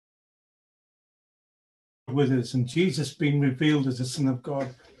with us and Jesus being revealed as the Son of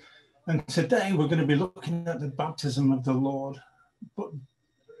God. And today we're going to be looking at the baptism of the Lord. But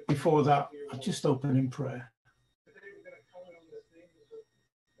before that, I'll just open in prayer.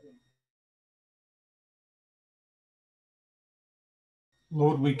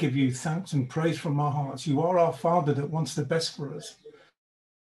 Lord, we give you thanks and praise from our hearts. You are our Father that wants the best for us.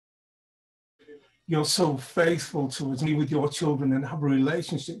 You're so faithful to us, be with your children and have a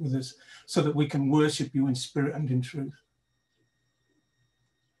relationship with us so that we can worship you in spirit and in truth.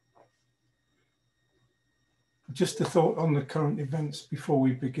 Just a thought on the current events before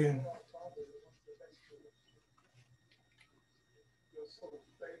we begin.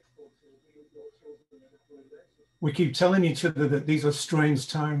 We keep telling each other that these are strange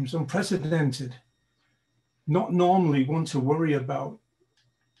times, unprecedented, not normally one to worry about.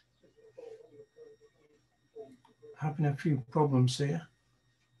 Having a few problems here.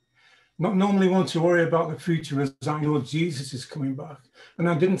 Not normally one to worry about the future, as I know Jesus is coming back. And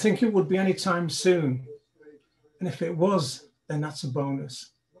I didn't think it would be any time soon. And if it was, then that's a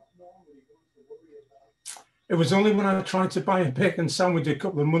bonus. It was only when I tried to buy a bacon sandwich a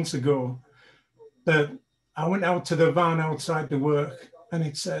couple of months ago that I went out to the van outside the work and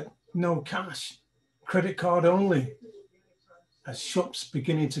it said, no cash, credit card only. As shops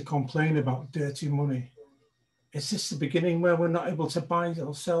beginning to complain about dirty money. Is this the beginning where we're not able to buy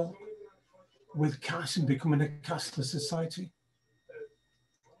or sell with cash and becoming a cashless society?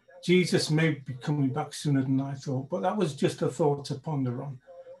 Jesus may be coming back sooner than I thought, but that was just a thought to ponder on.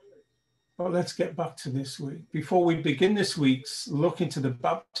 But let's get back to this week. Before we begin this week's look into the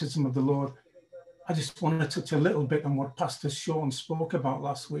baptism of the Lord, I just want to touch a little bit on what Pastor Sean spoke about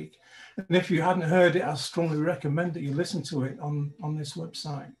last week. And if you hadn't heard it, I strongly recommend that you listen to it on this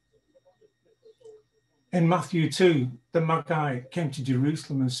website. In Matthew 2, the Magi came to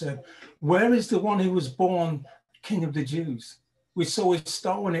Jerusalem and said, where is the one who was born King of the Jews? We saw his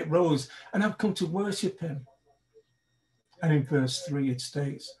star when it rose and have come to worship him. And in verse 3 it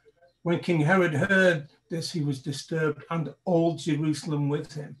states, when King Herod heard this, he was disturbed and all Jerusalem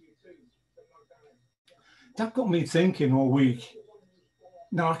with him. That got me thinking all week.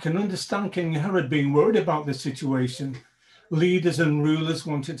 Now I can understand King Herod being worried about this situation. Leaders and rulers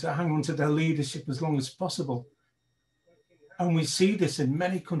wanted to hang on to their leadership as long as possible. And we see this in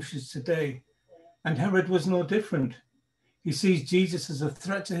many countries today. And Herod was no different. He sees Jesus as a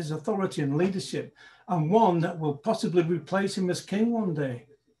threat to his authority and leadership, and one that will possibly replace him as king one day.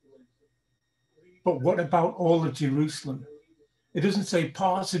 But what about all of Jerusalem? It doesn't say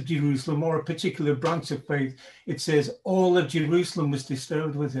parts of Jerusalem or a particular branch of faith. It says all of Jerusalem was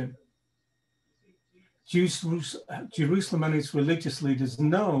disturbed with him. Jerusalem and its religious leaders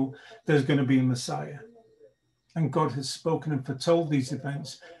know there's going to be a Messiah. And God has spoken and foretold these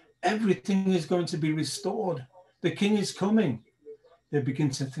events. Everything is going to be restored. The king is coming. They begin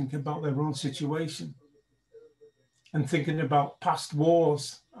to think about their own situation and thinking about past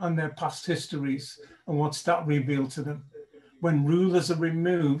wars and their past histories and what's that revealed to them. When rulers are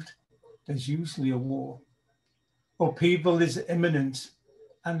removed, there's usually a war. Upheaval is imminent.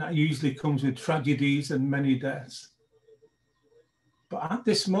 And that usually comes with tragedies and many deaths. But at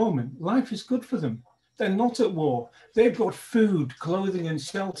this moment, life is good for them. They're not at war. They've got food, clothing, and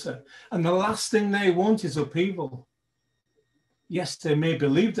shelter. And the last thing they want is upheaval. Yes, they may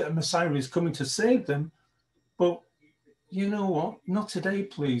believe that a Messiah is coming to save them, but you know what? Not today,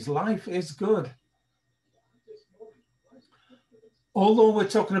 please. Life is good. Although we're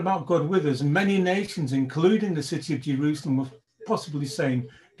talking about God with us, many nations, including the city of Jerusalem, were possibly saying,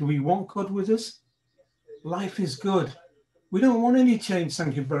 do we want God with us? Life is good. We don't want any change,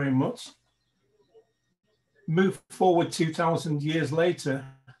 thank you very much. Move forward 2,000 years later,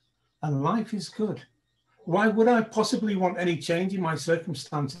 and life is good. Why would I possibly want any change in my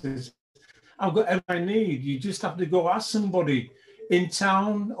circumstances? I've got everything I need. You just have to go ask somebody in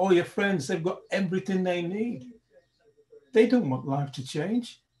town or your friends. They've got everything they need. They don't want life to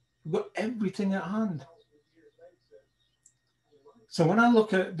change. We've got everything at hand. So when I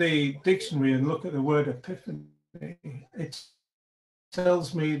look at the dictionary and look at the word epiphany, it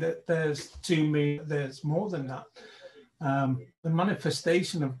tells me that there's more than that. The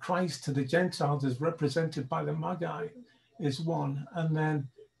manifestation of Christ to the Gentiles is represented by the Magi is one. And then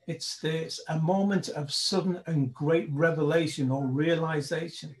it states a moment of sudden and great revelation or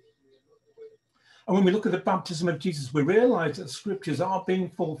realization. And when we look at the baptism of Jesus, we realize that scriptures are being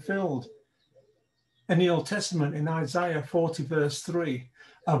fulfilled. In the Old Testament, in Isaiah 40 verse 3,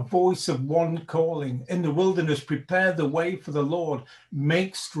 a voice of one calling, in the wilderness, prepare the way for the Lord,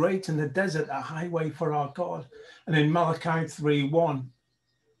 make straight in the desert a highway for our God. And in Malachi 3:1,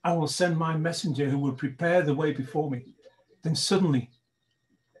 I will send my messenger who will prepare the way before me. Then suddenly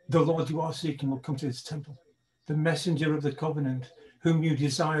the Lord you are seeking will come to his temple. The messenger of the covenant whom you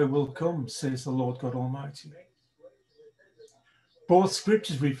desire will come, says the Lord God Almighty. Both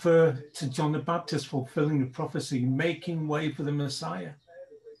scriptures refer to John the Baptist fulfilling the prophecy, making way for the Messiah.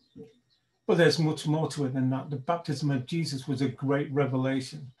 But there's much more to it than that. The baptism of Jesus was a great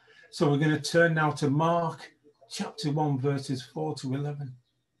revelation. So we're going to turn now to Mark chapter 1, verses 4 to 11.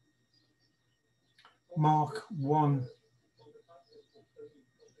 Mark 1,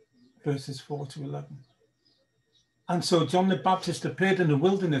 verses 4 to 11. And so John the Baptist appeared in the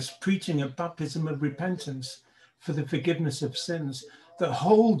wilderness, preaching a baptism of repentance for the forgiveness of sins. The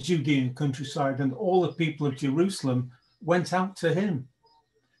whole Judean countryside and all the people of Jerusalem went out to him.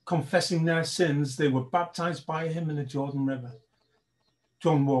 Confessing their sins, they were baptized by him in the Jordan River.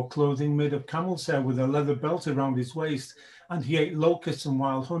 John wore clothing made of camel's hair with a leather belt around his waist, and he ate locusts and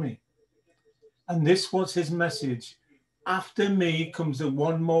wild honey. And this was his message: after me comes the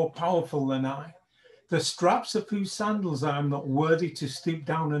one more powerful than I, the straps of whose sandals I am not worthy to stoop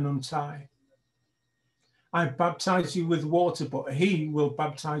down and untie. I baptize you with water, but he will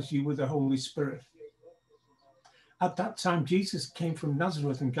baptize you with the Holy Spirit. At that time, Jesus came from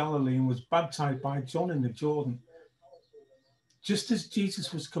Nazareth in Galilee and was baptized by John in the Jordan. Just as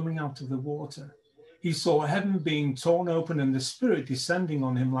Jesus was coming out of the water, he saw heaven being torn open and the Spirit descending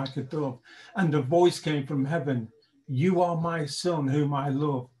on him like a dove. And a voice came from heaven: "You are my Son, whom I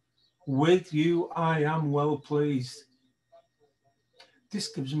love. With you I am well pleased." This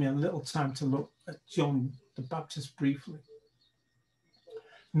gives me a little time to look at John the Baptist briefly.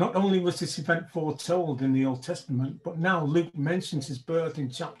 Not only was this event foretold in the Old Testament, but now Luke mentions his birth in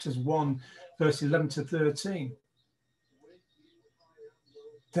chapters 1, verse 11 to 13.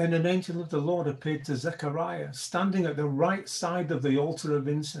 Then an angel of the Lord appeared to Zechariah, standing at the right side of the altar of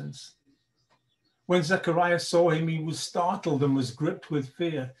incense. When Zechariah saw him, he was startled and was gripped with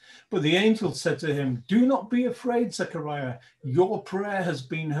fear. But the angel said to him, "Do not be afraid, Zechariah. Your prayer has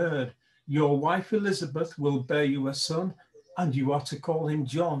been heard. Your wife Elizabeth will bear you a son, and you are to call him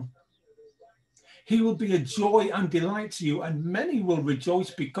John. He will be a joy and delight to you, and many will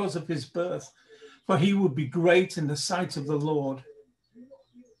rejoice because of his birth, for he will be great in the sight of the Lord.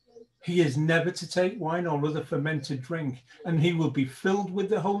 He is never to take wine or other fermented drink, and he will be filled with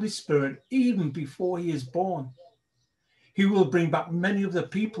the Holy Spirit even before he is born. He will bring back many of the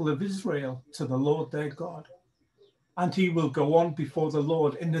people of Israel to the Lord their God, and he will go on before the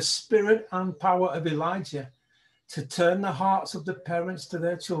Lord in the spirit and power of Elijah, to turn the hearts of the parents to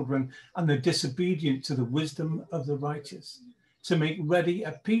their children and the disobedient to the wisdom of the righteous, to make ready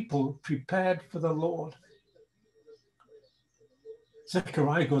a people prepared for the Lord."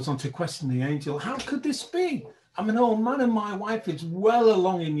 Zechariah goes on to question the angel. "How could this be? I'm an old man and my wife is well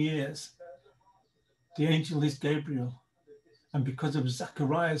along in years." The angel is Gabriel, and because of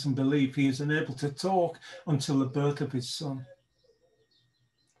Zechariah's unbelief, he is unable to talk until the birth of his son.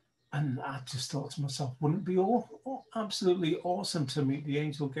 And I just thought to myself, wouldn't it be absolutely awesome to meet the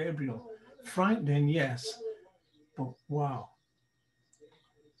angel Gabriel? Frightening, yes, but wow.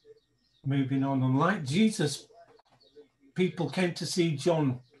 Moving on, unlike Jesus, people came to see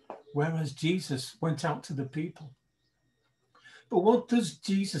John, whereas Jesus went out to the people. But what does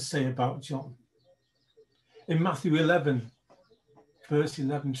Jesus say about John? In Matthew 11, verse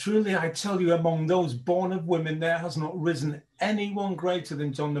 11, "Truly I tell you, among those born of women, there has not risen anyone greater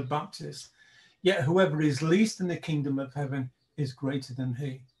than John the Baptist. Yet whoever is least in the kingdom of heaven is greater than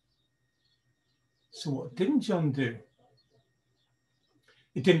he." So what didn't John do?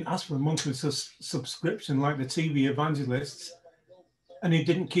 He didn't ask for a monthly subscription like the TV evangelists, and he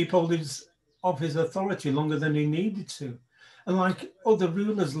didn't keep hold of his authority longer than he needed to. And like other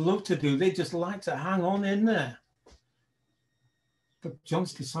rulers love to do, they just like to hang on in there. But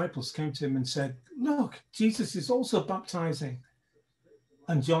John's disciples came to him and said, "Look, Jesus is also baptizing."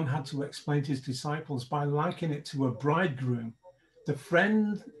 And John had to explain to his disciples by likening it to a bridegroom. The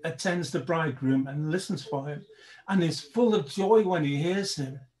friend attends the bridegroom and listens for him and is full of joy when he hears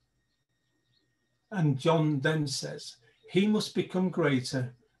him. And John then says, "He must become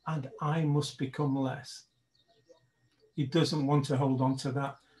greater and I must become less." He doesn't want to hold on to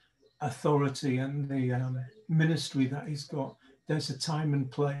that authority and the ministry that he's got. There's a time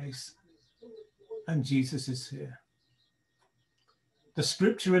and place, and Jesus is here. The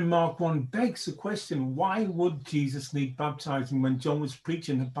scripture in Mark 1 begs the question, why would Jesus need baptizing when John was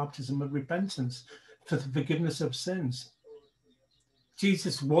preaching a baptism of repentance for the forgiveness of sins?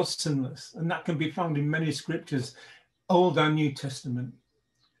 Jesus was sinless, and that can be found in many scriptures, Old and New Testament.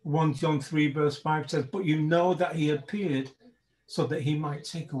 1 John 3 verse 5 says, "But you know that he appeared so that he might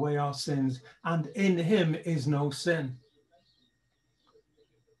take away our sins, and in him is no sin.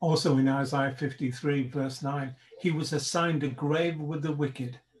 Also in Isaiah 53, verse 9, he was assigned a grave with the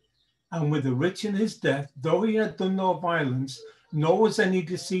wicked and with the rich in his death, though he had done no violence, nor was any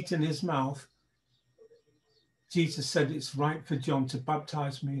deceit in his mouth. Jesus said it's right for John to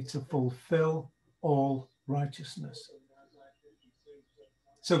baptize me to fulfill all righteousness.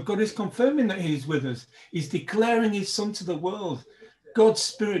 So God is confirming that he is with us. He's declaring his son to the world. God's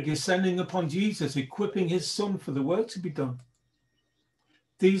spirit descending upon Jesus, equipping his son for the work to be done.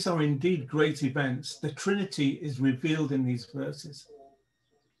 These are indeed great events. The Trinity is revealed in these verses.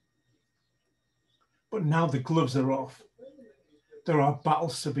 But now the gloves are off. There are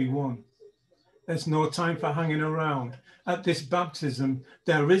battles to be won. There's no time for hanging around. At this baptism,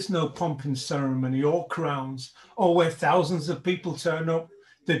 there is no pomp and ceremony or crowns, or where thousands of people turn up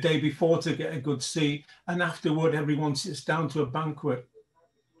the day before to get a good seat, and afterward everyone sits down to a banquet.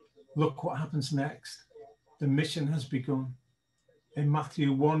 Look what happens next. The mission has begun. In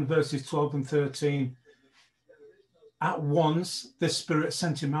Matthew 1, verses 12 and 13, at once the Spirit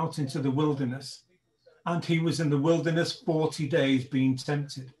sent him out into the wilderness, and he was in the wilderness 40 days being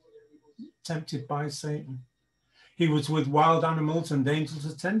tempted by Satan. He was with wild animals, and angels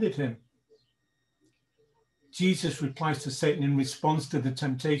attended him. Jesus replies to Satan in response to the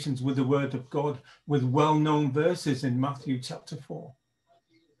temptations with the word of God, with well-known verses in Matthew chapter 4.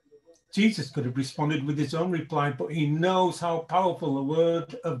 Jesus could have responded with his own reply, but he knows how powerful the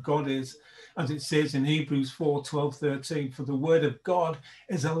word of God is, as it says in Hebrews 4, 12, 13, for the word of God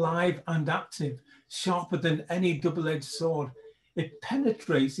is alive and active, sharper than any double-edged sword. It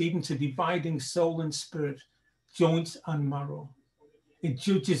penetrates even to dividing soul and spirit, joints and marrow. It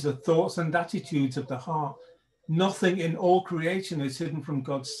judges the thoughts and attitudes of the heart. Nothing in all creation is hidden from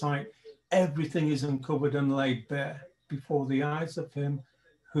God's sight. Everything is uncovered and laid bare before the eyes of him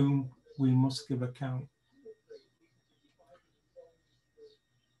whom we must give account.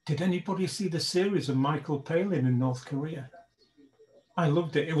 Did anybody see the series of Michael Palin in North Korea? I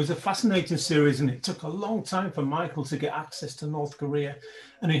loved it. It was a fascinating series, and it took a long time for Michael to get access to North Korea,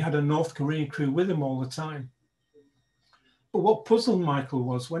 and he had a North Korean crew with him all the time. But what puzzled Michael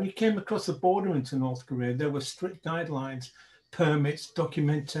was when he came across the border into North Korea, there were strict guidelines, permits,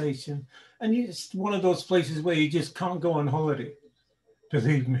 documentation, and it's one of those places where you just can't go on holiday.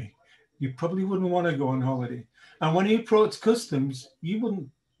 Believe me, you probably wouldn't want to go on holiday. And when he approached customs, you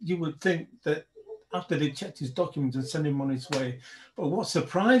would think that after they checked his documents and sent him on his way. But what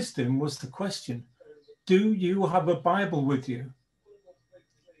surprised him was the question, do you have a Bible with you?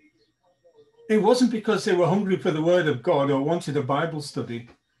 It wasn't because they were hungry for the word of God or wanted a Bible study.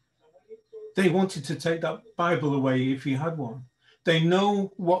 They wanted to take that Bible away if he had one. They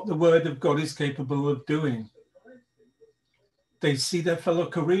know what the word of God is capable of doing. They see their fellow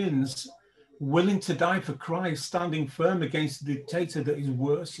Koreans willing to die for Christ, standing firm against the dictator that is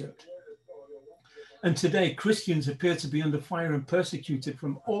worshipped. And today, Christians appear to be under fire and persecuted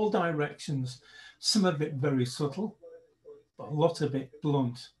from all directions, some of it very subtle, but a lot of it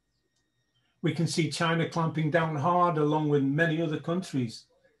blunt. We can see China clamping down hard along with many other countries,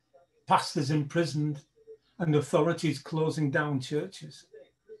 pastors imprisoned and authorities closing down churches.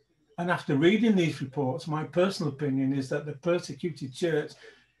 And after reading these reports, my personal opinion is that the persecuted church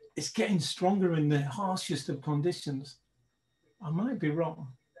is getting stronger in the harshest of conditions. I might be wrong.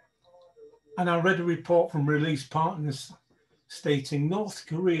 And I read a report from Release Partners stating North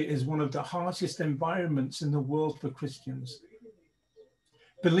Korea is one of the harshest environments in the world for Christians.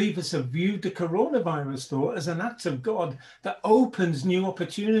 Believers have viewed the coronavirus, though, as an act of God that opens new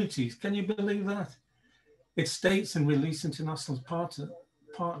opportunities. Can you believe that? It states in Release International's partner,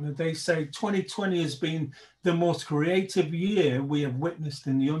 they say 2020 has been the most creative year we have witnessed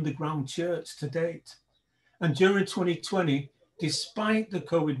in the underground church to date. And during 2020, despite the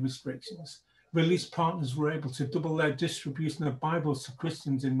COVID restrictions, Release Partners were able to double their distribution of Bibles to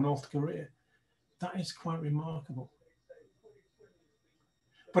Christians in North Korea. That is quite remarkable.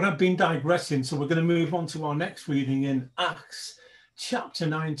 But I've been digressing, so we're going to move on to our next reading in Acts chapter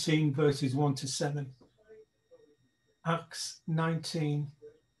 19, verses 1 to 7. Acts 19,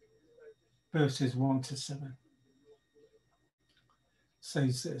 verses 1 to 7.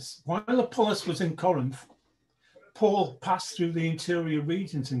 Says this, while Apollos was in Corinth, Paul passed through the interior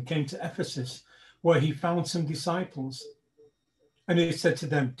regions and came to Ephesus, where he found some disciples. And he said to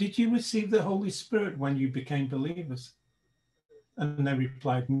them, did you receive the Holy Spirit when you became believers? And they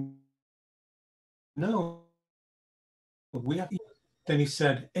replied, no, we have. Then he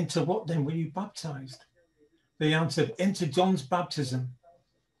said, into what then were you baptized? They answered, into John's baptism.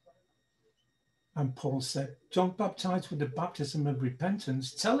 And Paul said, John baptized with the baptism of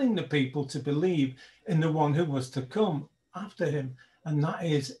repentance, telling the people to believe in the one who was to come after him, and that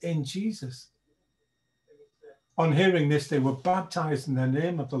is in Jesus. On hearing this, they were baptized in the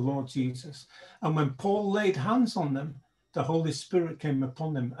name of the Lord Jesus. And when Paul laid hands on them, the Holy Spirit came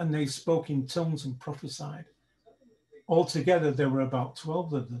upon them, and they spoke in tongues and prophesied. Altogether, there were about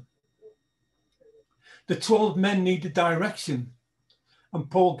 12 of them. The 12 men needed direction, and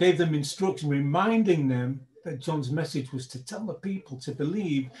Paul gave them instruction, reminding them that John's message was to tell the people to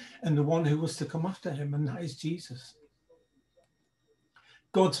believe in the one who was to come after him, and that is Jesus.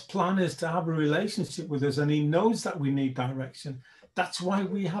 God's plan is to have a relationship with us, and he knows that we need direction. That's why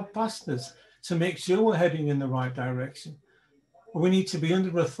we have pastors, to make sure we're heading in the right direction. We need to be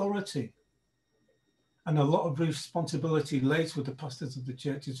under authority. And a lot of responsibility lays with the pastors of the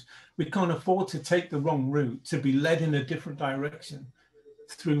churches. We can't afford to take the wrong route, to be led in a different direction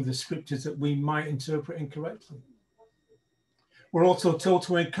through the scriptures that we might interpret incorrectly. We're also told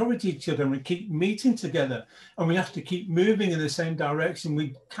to encourage each other and keep meeting together, and we have to keep moving in the same direction.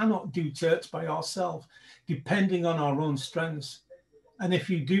 We cannot do church by ourselves, depending on our own strengths. And if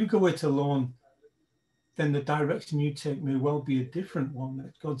you do go it alone, then the direction you take may well be a different one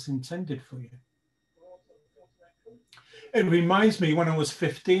that God's intended for you. It reminds me when I was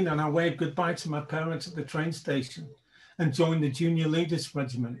 15 and I waved goodbye to my parents at the train station and joined the Junior Leaders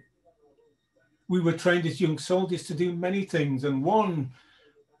Regiment. We were trained as young soldiers to do many things, and one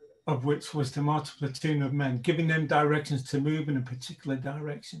of which was to march a platoon of men, giving them directions to move in a particular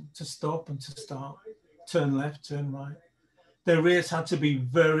direction, to stop and to start, turn left, turn right. Their ears had to be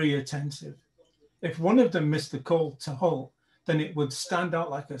very attentive. If one of them missed the call to halt, then it would stand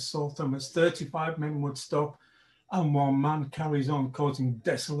out like a sore thumb as 35 men would stop and one man carries on, causing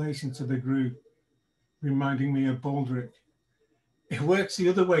desolation to the group, reminding me of Baldrick. It works the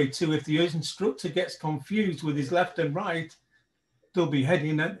other way too. If the instructor gets confused with his left and right, they'll be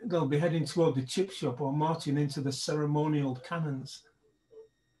heading toward the chip shop or marching into the ceremonial cannons.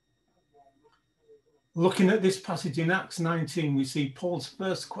 Looking at this passage in Acts 19, we see Paul's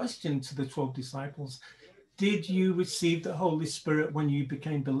first question to the 12 disciples. Did you receive the Holy Spirit when you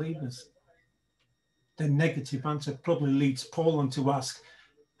became believers? The negative answer probably leads Paul on to ask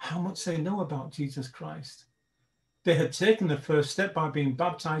how much they know about Jesus Christ. They had taken the first step by being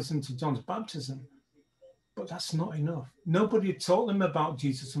baptized into John's baptism, but that's not enough. Nobody had taught them about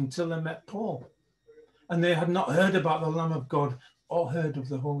Jesus until they met Paul, and they had not heard about the Lamb of God or heard of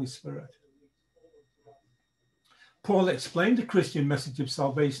the Holy Spirit. Paul explained the Christian message of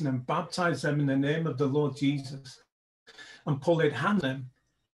salvation and baptized them in the name of the Lord Jesus, and Paul laid hands on them,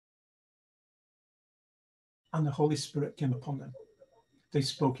 and the Holy Spirit came upon them. They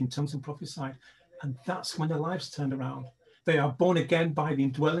spoke in tongues and prophesied. And that's when their lives turned around. They are born again by the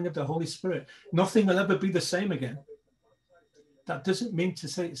indwelling of the Holy Spirit. Nothing will ever be the same again. That doesn't mean to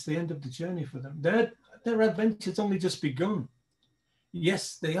say it's the end of the journey for them. Their adventure's only just begun.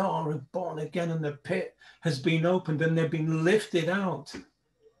 Yes, they are born again and the pit has been opened and they've been lifted out.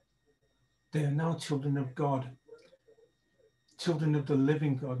 They are now children of God, children of the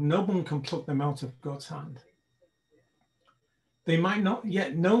living God. No one can pluck them out of God's hand. They might not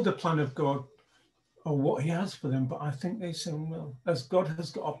yet know the plan of God or what he has for them, but I think they soon will, as God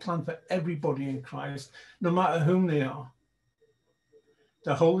has got a plan for everybody in Christ, no matter whom they are.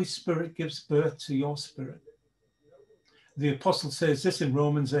 The Holy Spirit gives birth to your spirit. The apostle says this in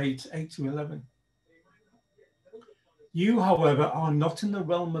Romans 8:8-11. You, however, are not in the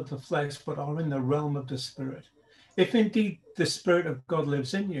realm of the flesh, but are in the realm of the Spirit. If indeed the Spirit of God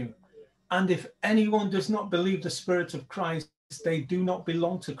lives in you, and if anyone does not believe the Spirit of Christ, they do not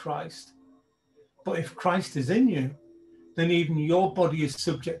belong to Christ. But if Christ is in you, then even your body is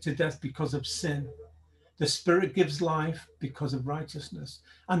subject to death because of sin. The Spirit gives life because of righteousness.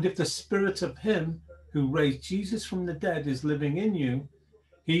 And if the Spirit of him who raised Jesus from the dead is living in you,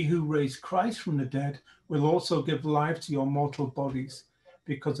 he who raised Christ from the dead will also give life to your mortal bodies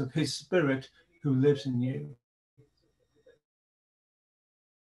because of his Spirit who lives in you.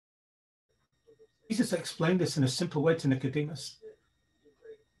 Jesus explained this in a simple way to Nicodemus.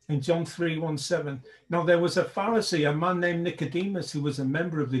 In John 3:17, now there was a Pharisee, a man named Nicodemus, who was a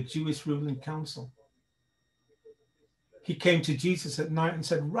member of the Jewish ruling council. He came to Jesus at night and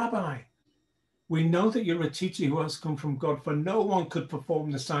said, Rabbi, we know that you're a teacher who has come from God, for no one could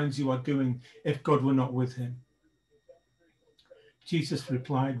perform the signs you are doing if God were not with him. Jesus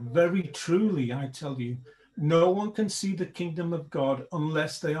replied, very truly, I tell you, no one can see the kingdom of God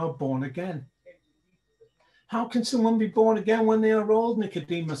unless they are born again. How can someone be born again when they are old?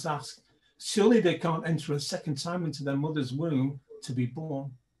 Nicodemus asked. Surely they can't enter a second time into their mother's womb to be born.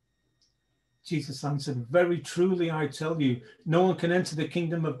 Jesus answered, very truly I tell you, no one can enter the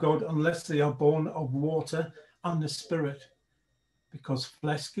kingdom of God unless they are born of water and the Spirit. Because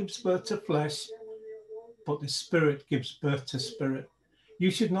flesh gives birth to flesh, but the Spirit gives birth to spirit. You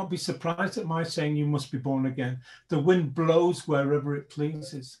should not be surprised at my saying you must be born again. The wind blows wherever it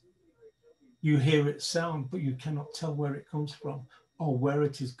pleases. You hear its sound, but you cannot tell where it comes from or where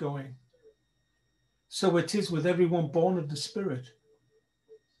it is going. So it is with everyone born of the Spirit.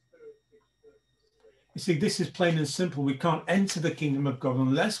 You see, this is plain and simple. We can't enter the kingdom of God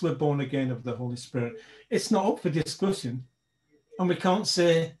unless we're born again of the Holy Spirit. It's not up for discussion. And we can't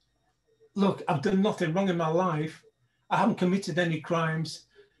say, look, I've done nothing wrong in my life. I haven't committed any crimes.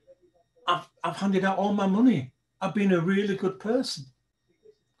 I've handed out all my money. I've been a really good person.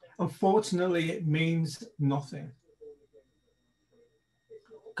 Unfortunately, it means nothing.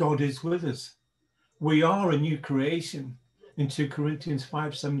 God is with us. We are a new creation. In 2 Corinthians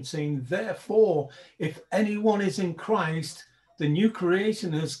 5:17, therefore, if anyone is in Christ, the new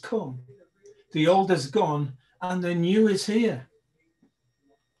creation has come. The old has gone and the new is here.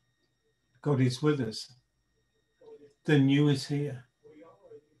 God is with us. The new is here.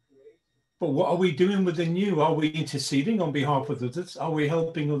 But what are we doing with the new? Are we interceding on behalf of others? Are we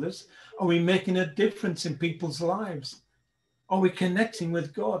helping others? Are we making a difference in people's lives? Are we connecting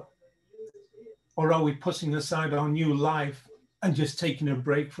with God? Or are we putting aside our new life and just taking a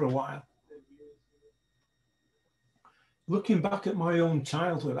break for a while? Looking back at my own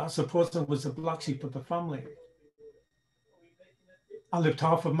childhood, I suppose I was the black sheep of the family. I lived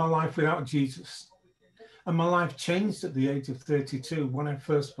half of my life without Jesus. And my life changed at the age of 32 when I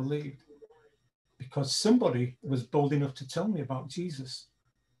first believed, because somebody was bold enough to tell me about Jesus.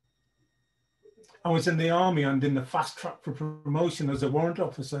 I was in the army and in the fast track for promotion as a warrant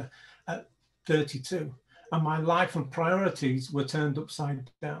officer at 32. And my life and priorities were turned upside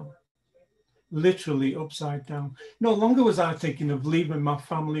down, literally upside down. No longer was I thinking of leaving my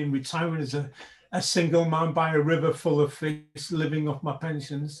family and retiring as a single man by a river full of fish, living off my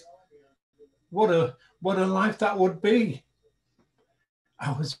pensions. What a life that would be.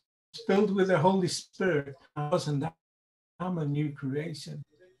 I was filled with the Holy Spirit. I'm a new creation.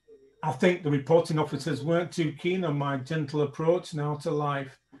 I think the reporting officers weren't too keen on my gentle approach now to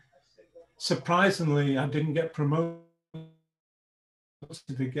life. Surprisingly, I didn't get promoted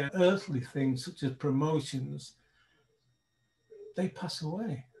again. Earthly things such as promotions, they pass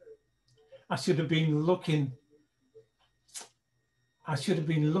away. I should have been looking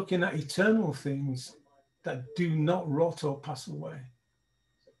at eternal things that do not rot or pass away.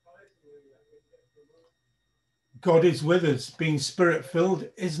 God is with us. Being spirit-filled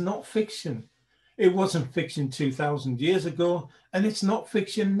is not fiction. It wasn't fiction 2,000 years ago, and it's not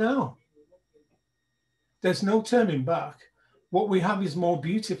fiction now. There's no turning back. What we have is more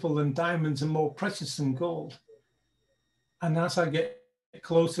beautiful than diamonds and more precious than gold. And as I get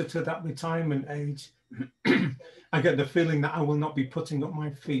closer to that retirement age, I get the feeling that I will not be putting up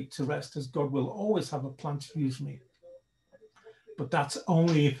my feet to rest, as God will always have a plan to use me. But that's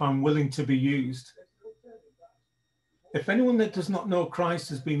only if I'm willing to be used. If anyone that does not know Christ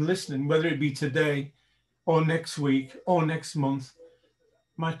has been listening, whether it be today or next week or next month,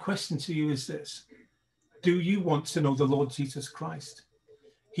 my question to you is this: do you want to know the Lord Jesus Christ?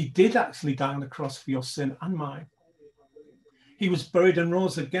 He did actually die on the cross for your sin and mine. He was buried and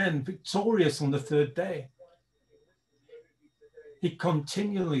rose again, victorious on the third day. He's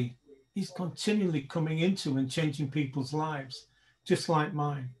continually coming into and changing people's lives, just like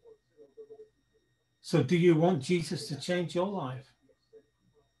mine. So do you want Jesus to change your life?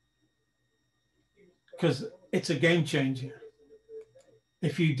 Because it's a game changer.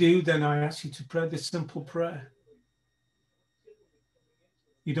 If you do, then I ask you to pray this simple prayer.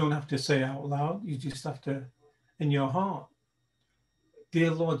 You don't have to say out loud. You just have to, in your heart. Dear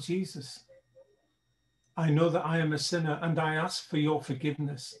Lord Jesus, I know that I am a sinner and I ask for your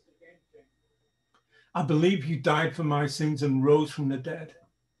forgiveness. I believe you died for my sins and rose from the dead.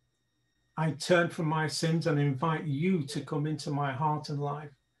 I turn from my sins and invite you to come into my heart and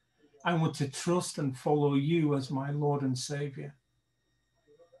life. I want to trust and follow you as my Lord and Savior.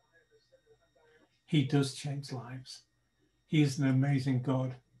 He does change lives. He is an amazing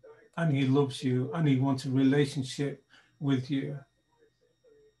God, and he loves you, and he wants a relationship with you.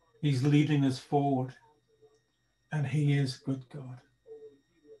 He's leading us forward, and he is a good God.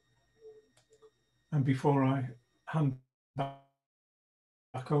 And before I hand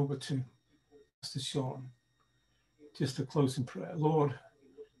back over to Pastor Sean, just a closing prayer. Lord,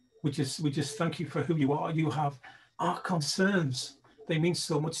 we just thank you for who you are. You have our concerns. They mean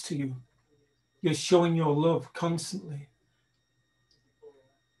so much to you. You're showing your love constantly.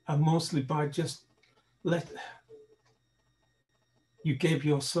 and mostly by just you gave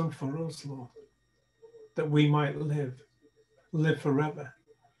your son for us, Lord, that we might live forever,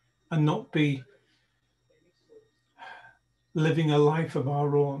 and not be living a life of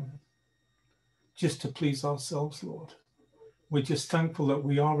our own just to please ourselves, Lord. We're just thankful that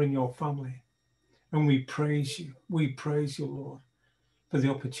we are in your family, and we praise you. We praise you, Lord, for the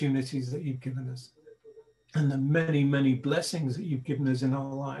opportunities that you've given us and the many, many blessings that you've given us in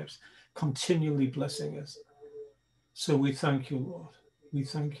our lives, continually blessing us. So we thank you, Lord. We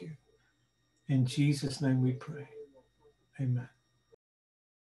thank you. In Jesus' name we pray. Amen.